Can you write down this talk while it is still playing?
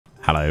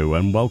Hello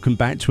and welcome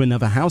back to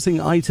another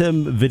housing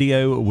item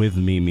video with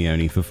me,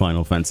 Meoni, for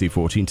Final Fantasy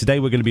XIV. Today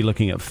we're going to be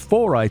looking at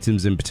 4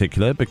 items in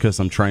particular because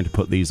I'm trying to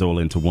put these all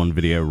into one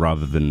video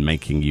rather than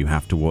making you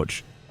have to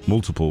watch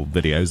multiple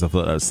videos. I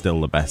thought that was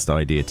still the best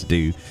idea to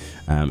do,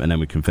 and then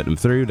we can fit them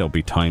through. There'll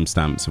be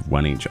timestamps of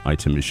when each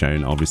item is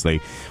shown. Obviously,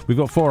 we've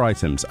got 4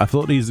 items. I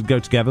thought these would go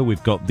together.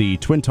 We've got the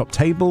Twintop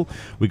Table,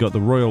 we've got the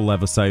Royal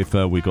Leather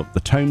Sofa, we've got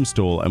the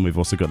Tomestool, and we've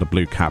also got the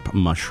Bluecap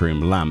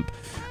Mushroom Lamp.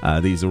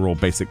 These are all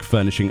basic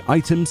furnishing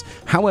items.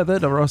 However,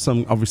 there are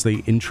some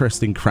obviously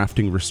interesting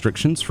crafting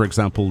restrictions. For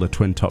example, the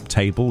Twintop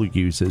Table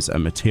uses a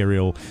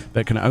material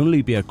that can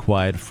only be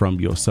acquired from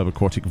your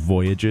subaquatic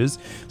voyages.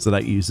 So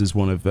that uses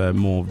one of the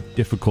more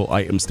difficult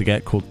items to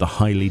get called the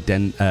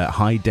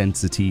high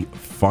density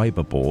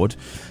fiberboard,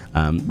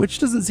 which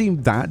doesn't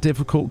seem that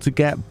difficult to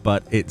get,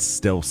 but it's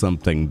still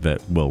something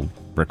that will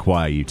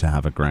require you to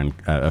have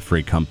a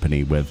free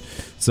company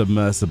with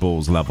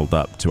submersibles leveled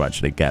up to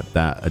actually get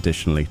that,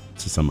 additionally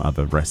to some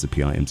other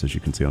recipe items, as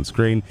you can see on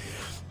screen.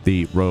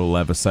 The Royal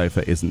Leather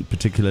Sofa isn't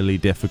particularly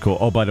difficult.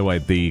 Oh, by the way,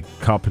 the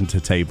Carpenter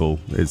Table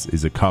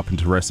is a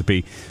carpenter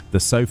recipe.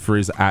 The sofa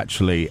is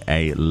actually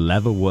a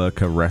leather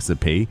worker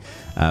recipe,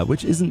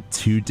 which isn't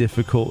too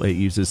difficult. It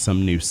uses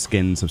some new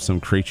skins of some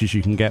creatures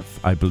you can get,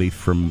 I believe,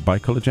 from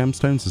bicolor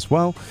gemstones as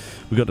well.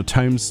 We've got the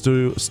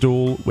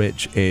Tomestool,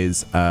 which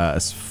is,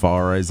 as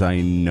far as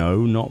I know,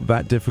 not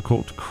that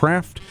difficult to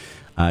craft.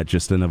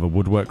 Just another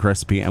woodwork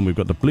recipe. And we've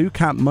got the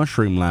Bluecap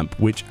Mushroom Lamp,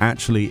 which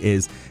actually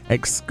is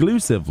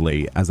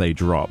exclusively as a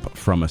drop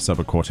from a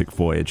subaquatic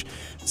voyage.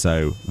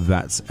 So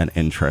that's an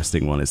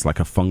interesting one. It's like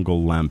a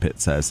fungal lamp, it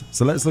says.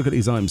 So let's look at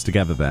these items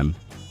together then.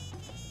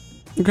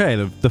 Okay,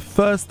 the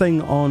first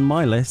thing on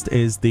my list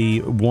is the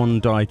 1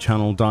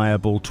 channel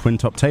diable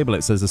Twintop Table.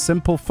 It says a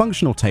simple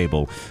functional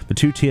table. The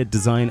 2-tiered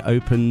design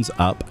opens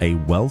up a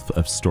wealth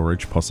of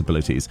storage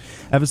possibilities.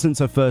 Ever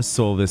since I first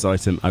saw this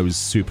item, I was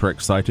super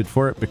excited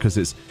for it because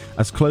it's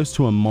as close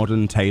to a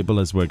modern table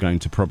as we're going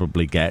to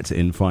probably get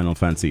in Final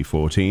Fantasy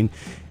XIV.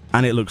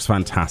 And it looks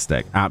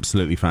fantastic,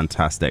 absolutely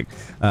fantastic.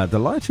 The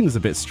lighting is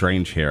a bit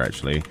strange here,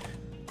 actually.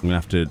 I'm going to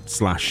have to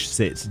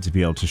 /sit to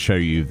be able to show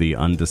you the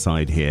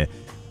underside here.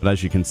 But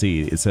as you can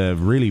see, it's a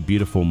really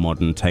beautiful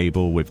modern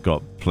table. We've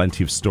got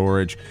plenty of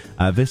storage.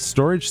 This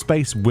storage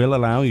space will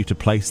allow you to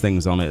place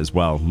things on it as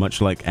well, much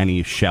like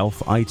any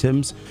shelf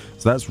items.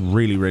 So that's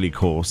really, really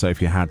cool. So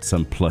if you had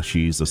some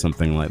plushies or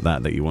something like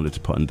that that you wanted to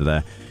put under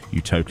there,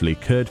 you totally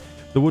could.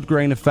 The wood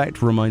grain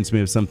effect reminds me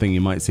of something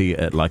you might see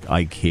at like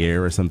IKEA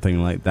or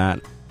something like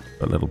that.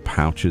 Got little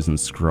pouches and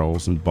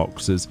scrolls and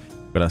boxes.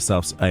 Got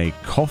ourselves a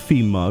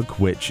coffee mug,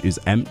 which is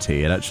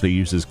empty. It actually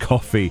uses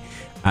coffee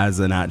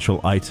as an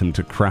actual item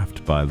to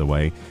craft, by the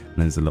way. And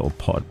there's a little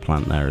potted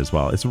plant there as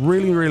well. It's a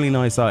really, really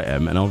nice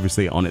item, and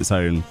obviously on its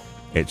own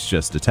it's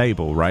just a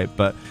table, right?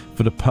 But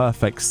for the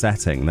perfect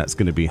setting, that's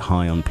going to be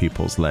high on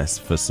people's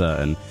list for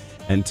certain.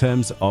 In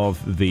terms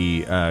of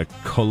the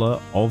color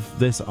of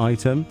this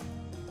item,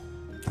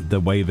 the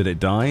way that it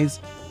dies,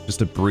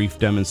 just a brief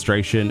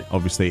demonstration,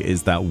 obviously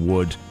is that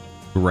wood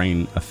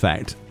grain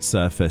effect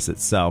surface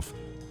itself.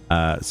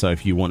 So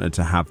if you wanted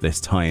to have this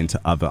tie into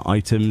other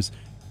items,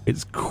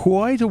 it's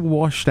quite a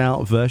washed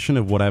out version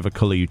of whatever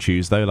color you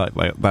choose, though.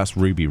 Like that's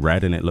ruby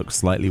red and it looks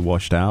slightly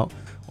washed out,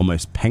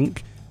 almost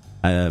pink.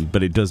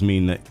 But it does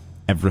mean that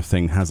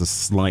everything has a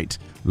slight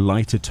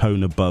lighter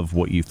tone above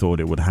what you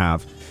thought it would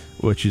have,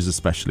 which is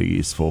especially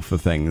useful for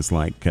things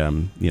like,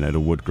 you know, the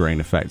wood grain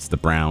effects, the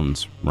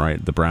browns,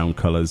 right? The brown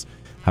colors,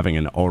 having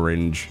an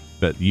orange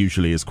that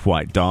usually is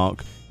quite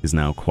dark is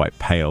now quite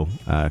pale.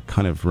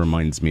 Kind of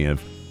reminds me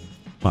of,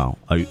 well,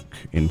 oak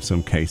in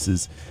some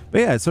cases.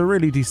 But yeah, it's a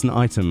really decent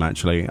item,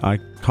 actually. I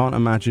can't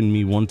imagine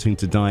me wanting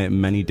to dye it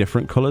many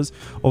different colors,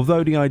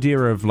 although the idea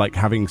of like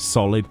having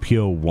solid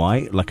pure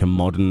white, like a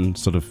modern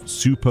sort of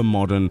super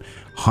modern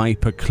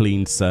hyper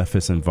clean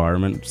surface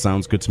environment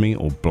sounds good to me,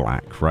 or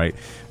black, right?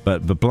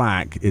 But the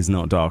black is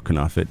not dark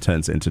enough. It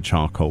turns it into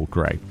charcoal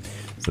gray.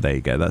 So there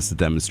you go. That's the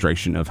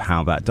demonstration of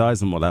how that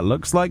dies and what that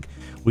looks like.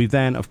 We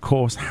then, of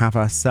course, have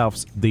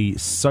ourselves the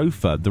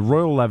sofa, the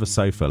Royal Leather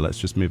Sofa. Let's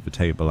just move the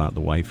table out of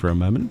the way for a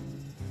moment.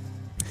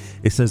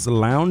 It says,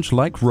 lounge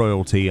like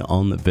royalty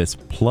on this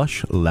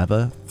plush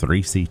leather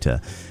 3-seater.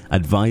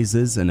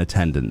 Advisors and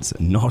attendants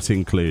not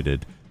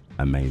included.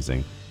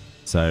 Amazing.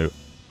 So,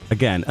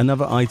 again,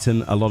 another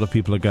item a lot of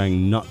people are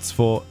going nuts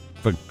for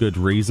good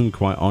reason,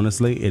 quite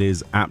honestly. It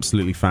is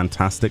absolutely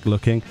fantastic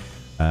looking.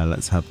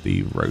 Let's have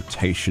the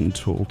rotation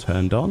tool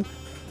turned on.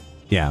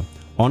 Yeah,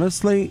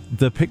 honestly,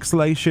 the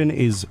pixelation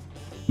is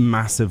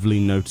massively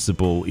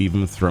noticeable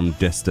even from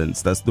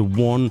distance. That's the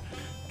one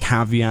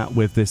caveat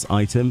with this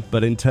item,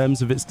 but in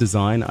terms of its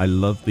design, I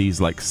love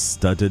these like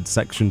studded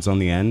sections on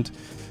the end,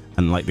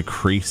 and like the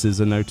creases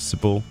are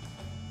noticeable.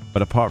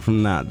 But apart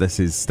from that,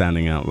 this is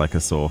standing out like a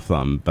sore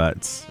thumb.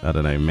 But I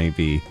don't know,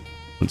 maybe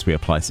once we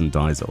apply some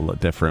dyes it'll look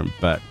different.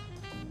 But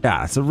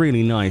yeah, it's a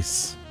really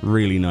nice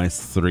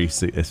 3-seater.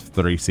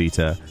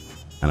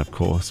 And of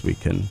course we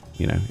can,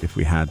 you know, if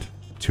we had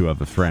 2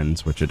 other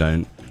friends, which I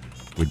don't,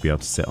 we'd be able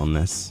to sit on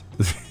this.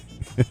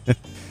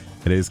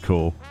 It is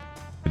cool.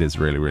 It is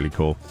really, really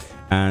cool.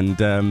 And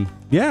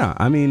yeah,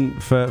 I mean,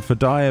 for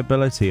dye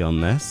ability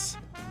on this,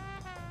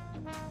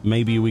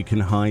 maybe we can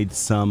hide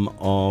some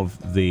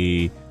of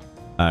the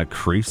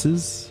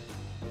creases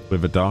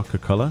with a darker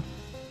color.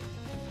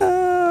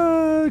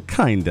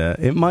 Kinda.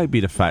 It might be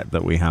the fact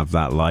that we have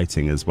that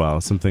lighting as well.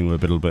 Something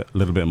with a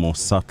little bit more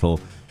subtle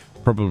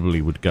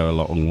probably would go a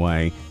long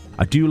way.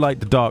 I do like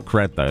the dark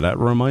red though. That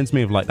reminds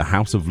me of like the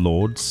House of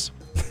Lords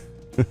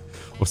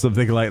or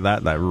something like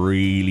that. That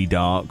really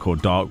dark or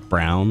dark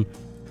brown.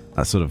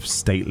 That sort of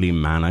stately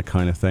manner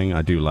kind of thing.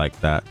 I do like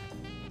that.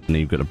 And then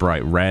you've got a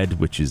bright red,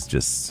 which is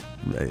just,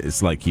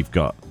 it's like you've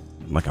got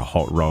like a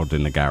hot rod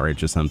in the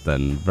garage or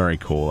something. Very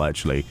cool,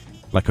 actually.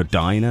 Like a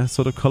diner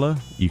sort of color.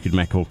 You could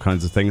make all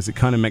kinds of things. It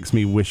kind of makes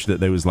me wish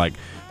that there was like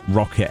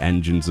rocket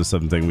engines or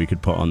something we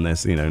could put on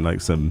this, you know, like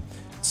some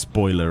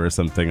spoiler or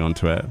something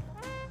onto it.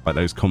 Like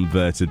those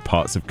converted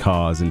parts of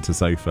cars into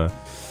sofa.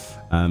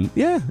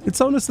 Yeah,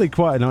 it's honestly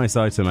quite a nice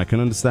item. I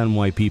can understand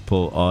why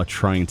people are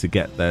trying to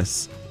get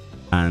this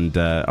and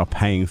are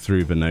paying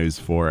through the nose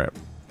for it.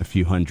 A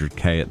few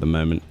 $100K at the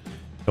moment.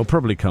 It'll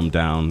probably come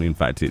down. In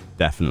fact, it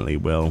definitely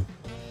will.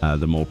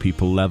 The more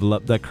people level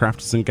up their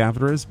crafters and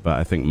gatherers, but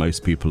I think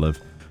most people have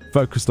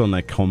focused on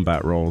their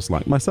combat roles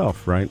like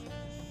myself, right?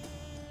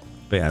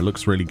 But yeah, it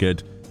looks really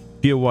good.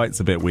 Pure white's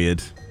a bit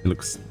weird. It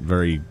looks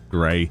very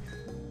grey.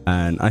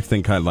 And I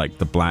think I like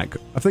the black.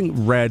 I think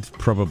red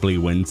probably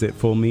wins it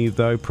for me,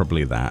 though.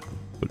 Probably that.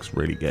 Looks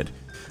really good.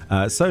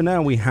 So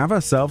now we have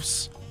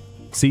ourselves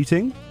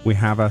seating. We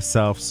have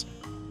ourselves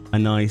a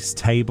nice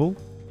table.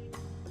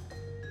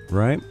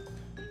 Right?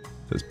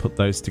 Let's put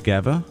those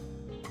together.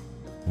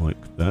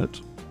 Like that.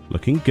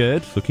 Looking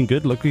good. Looking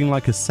good. Looking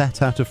like a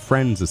set out of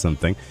Friends or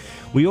something.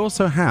 We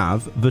also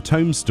have the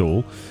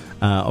Tomestool.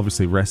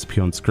 Obviously,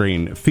 recipe on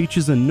screen.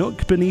 Features a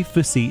nook beneath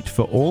the seat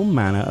for all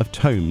manner of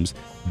tomes,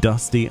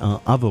 dusty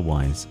or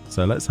otherwise.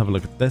 So let's have a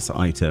look at this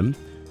item.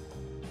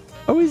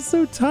 Oh, he's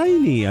so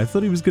tiny. I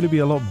thought he was going to be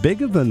a lot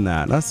bigger than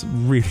that. That's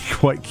really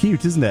quite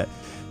cute, isn't it?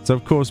 So,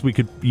 of course, we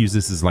could use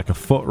this as like a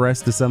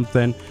footrest or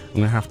something. I'm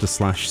going to have to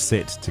slash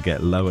sit to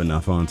get low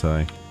enough, aren't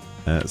I?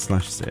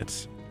 Slash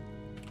sit.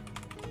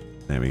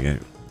 There we go.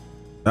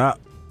 Ah,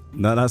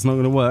 no, that's not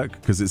going to work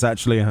because it's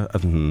actually I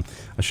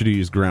should have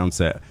used ground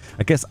set.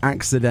 I guess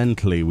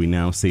accidentally we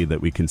now see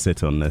that we can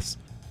sit on this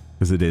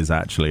because it is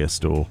actually a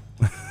stool.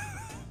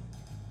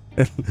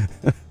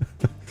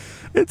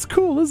 It's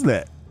cool, isn't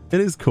it? It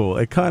is cool.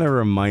 It kind of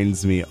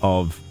reminds me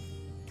of,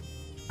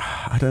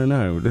 I don't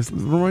know, this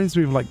reminds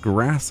me of like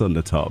grass on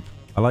the top.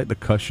 I like the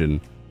cushion.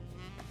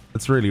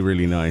 It's really,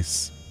 really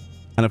nice.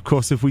 And of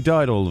course, if we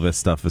dyed all of this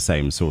stuff the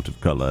same sort of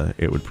color,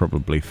 it would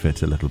probably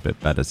fit a little bit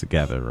better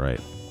together, right?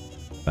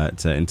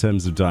 But in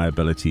terms of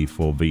dyeability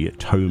for the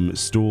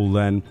Tomestool,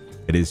 then,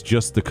 it is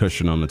just the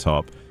cushion on the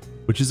top,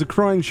 which is a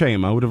crying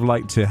shame. I would have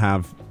liked to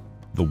have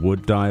the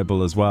wood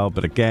dyeable as well,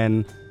 but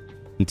again,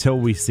 until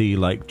we see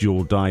like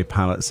dual dye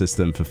palette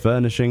system for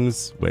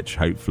furnishings, which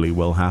hopefully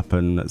will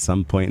happen at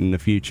some point in the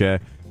future,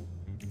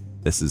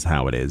 this is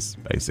how it is,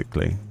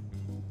 basically.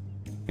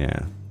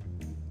 Yeah.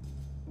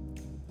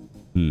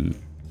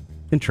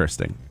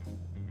 Interesting.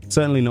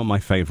 Certainly not my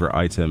favorite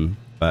item,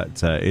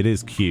 but it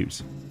is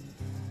cute.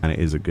 And it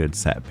is a good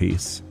set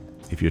piece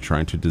if you're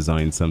trying to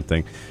design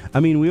something. I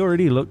mean, we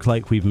already look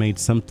like we've made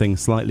something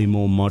slightly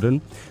more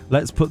modern.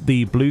 Let's put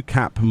the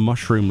Bluecap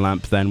mushroom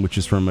lamp then, which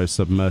is from most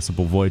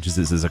submersible voyages.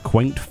 This is a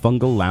quaint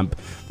fungal lamp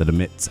that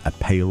emits a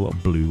pale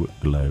blue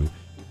glow.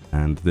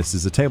 And this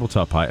is a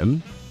tabletop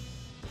item.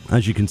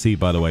 As you can see,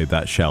 by the way,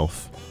 that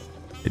shelf,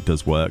 it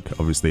does work.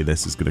 Obviously,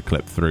 this is going to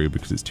clip through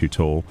because it's too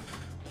tall.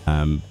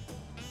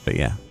 But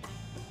yeah,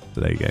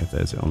 so there you go.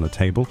 There's it on the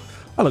table.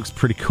 That looks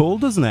pretty cool,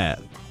 doesn't it?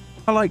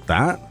 I like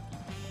that.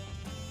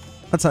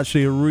 That's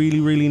actually a really,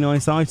 really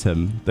nice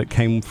item that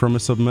came from a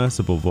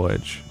submersible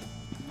voyage.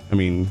 I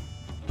mean,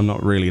 I'm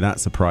not really that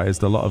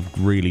surprised. A lot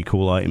of really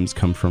cool items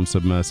come from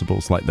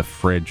submersibles, like the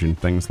fridge and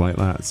things like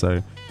that.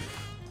 So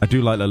I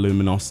do like the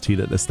luminosity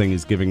that this thing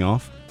is giving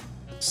off.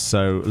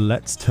 So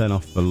let's turn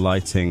off the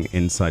lighting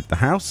inside the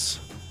house.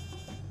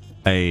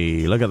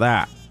 Hey, look at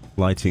that.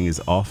 Lighting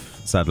is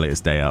off. Sadly,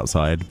 it's day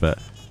outside, but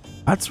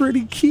that's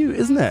really cute,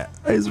 isn't it?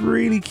 It's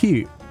really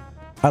cute.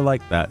 I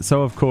like that.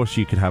 So, of course,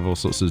 you could have all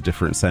sorts of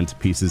different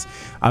centerpieces.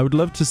 I would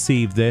love to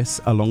see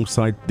this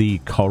alongside the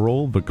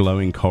coral, the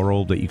glowing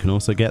coral that you can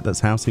also get.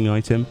 That's housing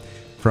item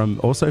from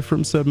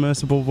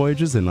submersible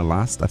voyages in the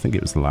last, I think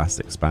it was the last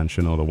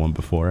expansion or the one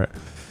before it.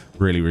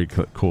 Really, really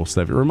cool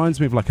stuff. It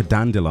reminds me of like a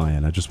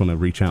dandelion. I just want to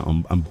reach out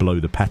and blow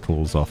the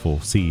petals off, or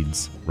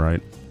seeds,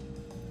 right?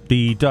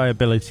 The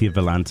dyeability of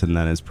the lantern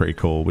then is pretty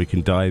cool. We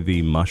can dye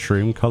the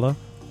mushroom color.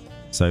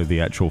 So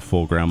the actual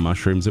foreground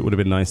mushrooms. It would have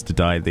been nice to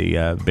dye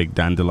the big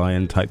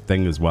dandelion type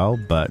thing as well.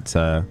 But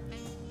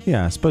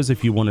yeah, I suppose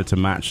if you wanted to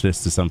match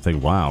this to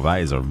something... Wow, that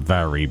is a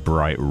very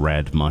bright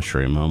red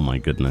mushroom. Oh my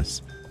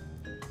goodness.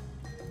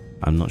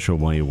 I'm not sure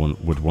why you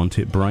would want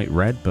it bright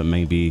red, but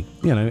maybe,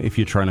 you know, if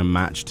you're trying to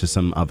match to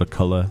some other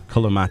color.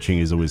 Color matching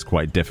is always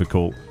quite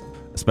difficult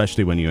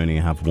especially when you only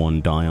have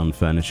one die on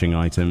furnishing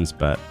items,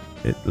 but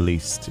at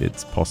least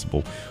it's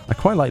possible. I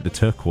quite like the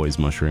turquoise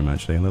mushroom,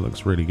 actually, and it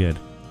looks really good.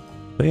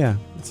 But yeah,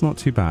 it's not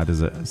too bad,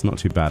 is it? It's not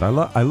too bad. I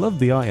love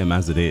the item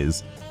as it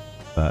is,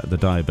 but the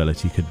dye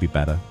ability could be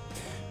better.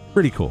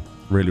 Really cool.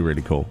 Really,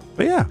 really cool.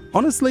 But yeah,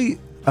 honestly,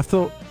 I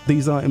thought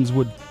these items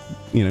would,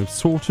 you know,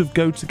 sort of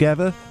go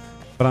together,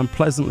 but I'm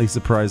pleasantly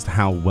surprised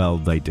how well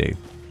they do.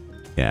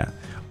 Yeah.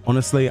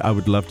 Honestly, I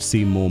would love to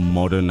see more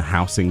modern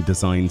housing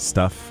design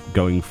stuff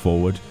going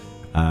forward.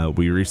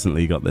 We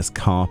recently got this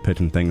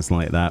carpet and things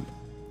like that.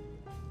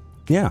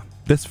 Yeah,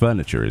 this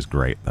furniture is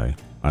great, though.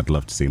 I'd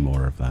love to see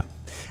more of that.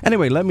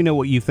 Anyway, let me know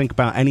what you think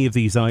about any of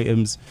these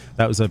items.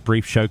 That was a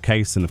brief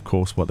showcase, and of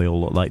course what they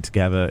all look like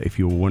together. If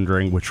you were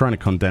wondering, we're trying to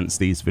condense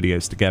these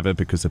videos together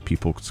because of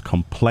people's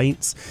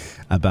complaints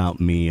about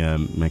me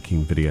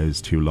making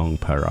videos too long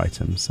per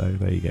item. So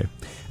there you go.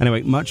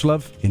 Anyway, much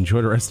love,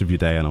 enjoy the rest of your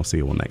day, and I'll see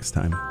you all next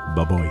time.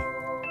 Bye-bye.